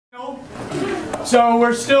So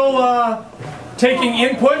we're still taking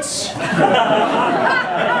inputs,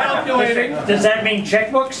 calculating. Does that mean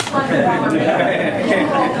checkbooks?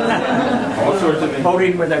 All sorts of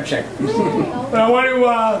Voting with our checkbooks. But I want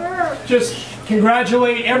to just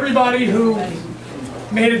congratulate everybody who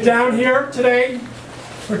made it down here today,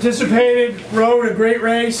 participated, rode a great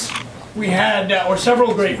race. We had, or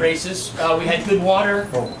several great races. We had good water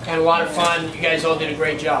and a lot of fun. You guys all did a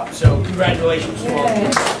great job. So congratulations to all of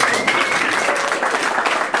you.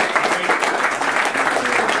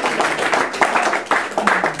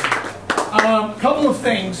 A couple of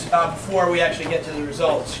things before we actually get to the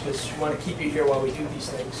results, because we want to keep you here while we do these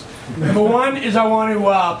things. Number one is I want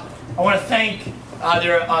to thank,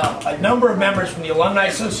 there are a number of members from the Alumni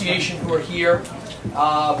Association who are here.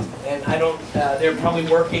 And I don't, they're probably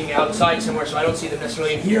working outside somewhere, so I don't see them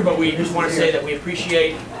necessarily in here, but we just want to say that we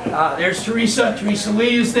appreciate, there's Teresa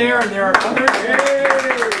Lee is there, and there are others.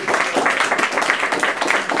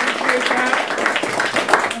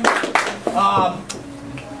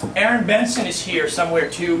 Aaron Benson is here somewhere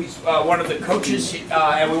too. He's one of the coaches,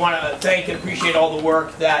 and we want to thank and appreciate all the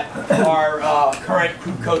work that our current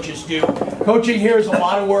crew coaches do. Coaching here is a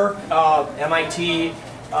lot of work. MIT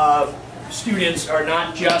students are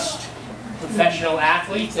not just professional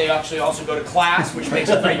athletes, they actually also go to class, which makes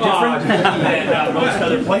it very different than most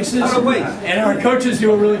other places. And our coaches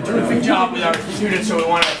do a really terrific job with our students, so we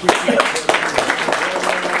want to appreciate it.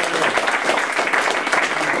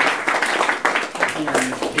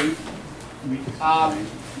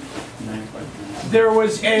 There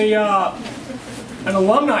was an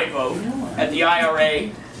alumni vote at the IRA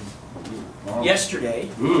yesterday,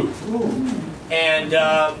 and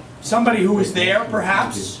somebody who was there,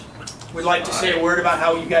 perhaps, would like to say a word about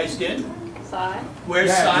how you guys did. Cy?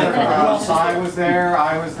 Where's Cy? Cy was there,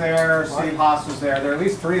 I was there, Steve Haas was there. There are at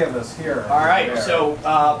least 3 of us here. All right, so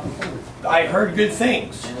I heard good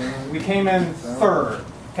things. We came in 3rd.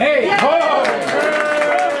 Hey!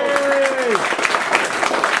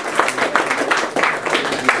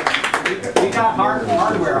 We got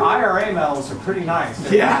hardware. IRA medals are pretty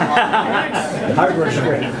nice. Yeah. Hardware's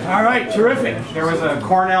great. All right, terrific. There was a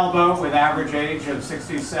Cornell boat with average age of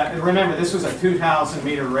 67. Remember, this was a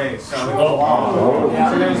 2,000-meter race, so it was long.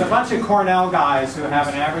 So there's a bunch of Cornell guys who have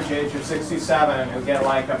an average age of 67 who get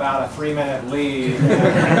like about a 3-minute lead.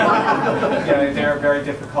 They're very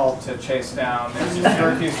difficult to chase down. There's a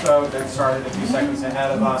Syracuse boat that started a few seconds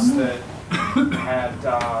ahead of us that had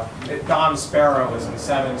Don Sparrow was in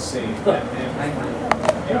 7th seat.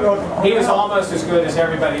 He was almost as good as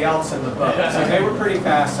everybody else in the boat. So they were pretty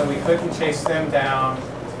fast, so we couldn't chase them down.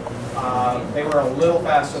 They were a little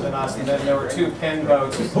faster than us, and then there were 2 pin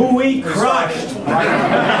boats who we crushed.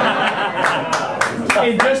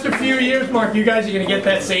 In just a few years, Mark, you guys are going to get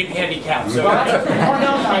that same handicap. So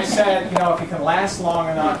Cornell guy said, you know, if you can last long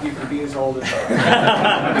enough, you can be as old as us.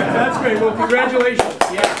 That's great. Well, congratulations.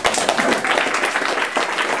 Yeah.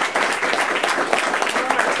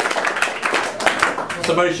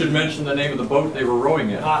 Somebody should mention the name of the boat they were rowing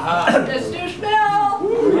in. The Stu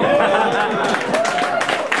Schmill!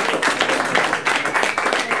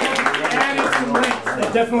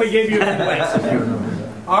 That definitely gave you a good list.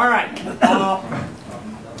 All right.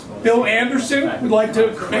 Bill Anderson would like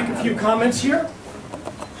to make a few comments here.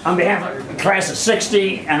 On behalf of the class of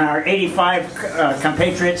 60 and our 85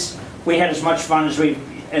 compatriots, we had as much fun as we've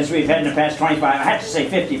had in the past 25. I have to say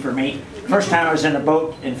 50 for me. First time I was in a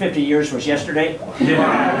boat in 50 years was yesterday.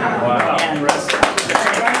 Yeah. Wow. And there was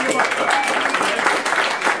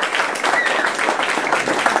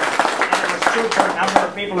a number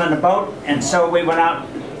of people in the boat, and so we went out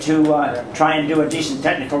to try and do a decent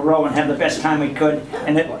technical row and have the best time we could.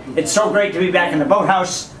 And it's so great to be back in the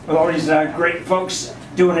boathouse with all these great folks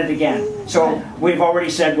doing it again. So we've already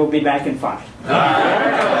said we'll be back in 5.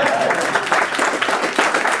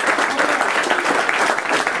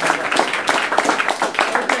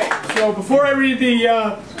 So before I read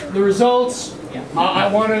the results, I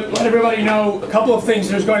want to let everybody know a couple of things.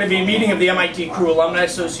 There's going to be a meeting of the MIT Crew Alumni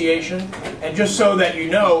Association, and just so that you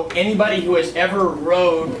know, anybody who has ever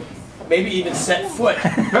rowed, maybe even set foot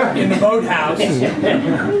in the boathouse,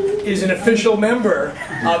 is an official member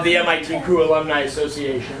of the MIT Crew Alumni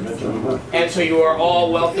Association. And so you are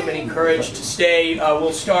all welcome and encouraged to stay.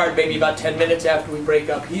 We'll start maybe about 10 minutes after we break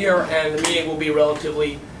up here, and the meeting will be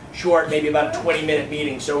relatively short, maybe about a 20-minute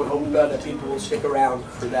meeting, so we hope that people will stick around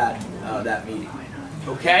for that meeting.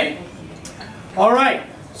 Okay? All right,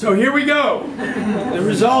 so here we go. The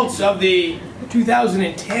results of the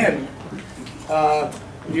 2010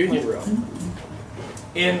 Reunion Row.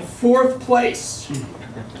 In 4th place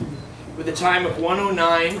with a time of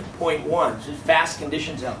 109.1. It's just fast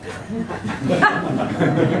conditions out there.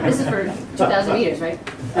 This is for 2,000 meters, right?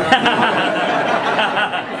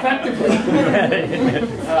 Effectively.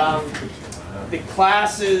 The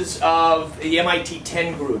classes of the MIT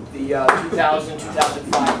 10 group, the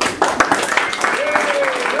 2000-2005 group.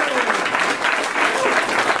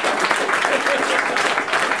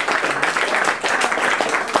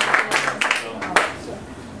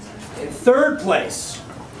 In third place,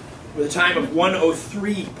 with a time of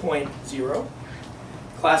 103.0,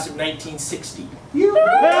 class of 1960.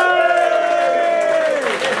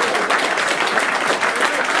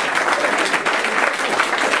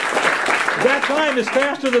 That time is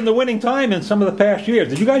faster than the winning time in some of the past years.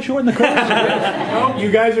 Did you guys shorten the course? Oh, you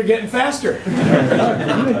guys are getting faster.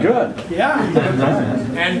 You did good. Yeah.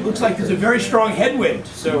 And it looks like there's a very strong headwind,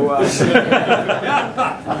 so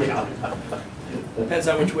depends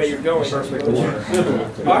on which way you're going.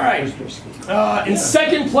 All right. In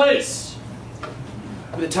second place,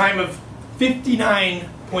 with a time of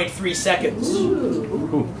 59.3 seconds,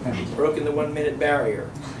 broken the 1 minute barrier.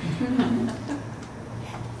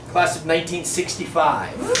 Class of 1965.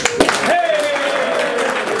 Hey!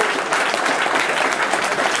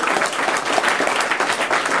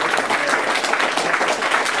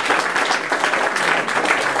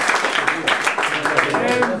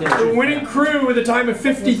 And the winning crew with a time of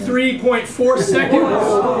 53.4 seconds.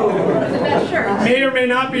 May or may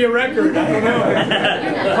not be a record, I don't know.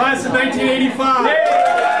 Class of 1985.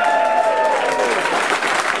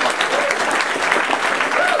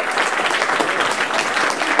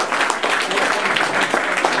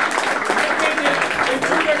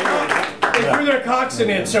 They threw their coxswain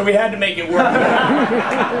in, so we had to make it work.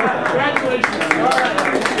 Congratulations. All right.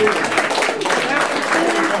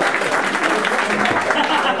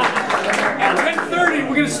 At 10:30,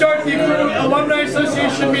 we're going to start the Alumni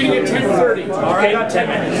Association meeting at 10:30. All right, got 10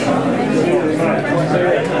 minutes.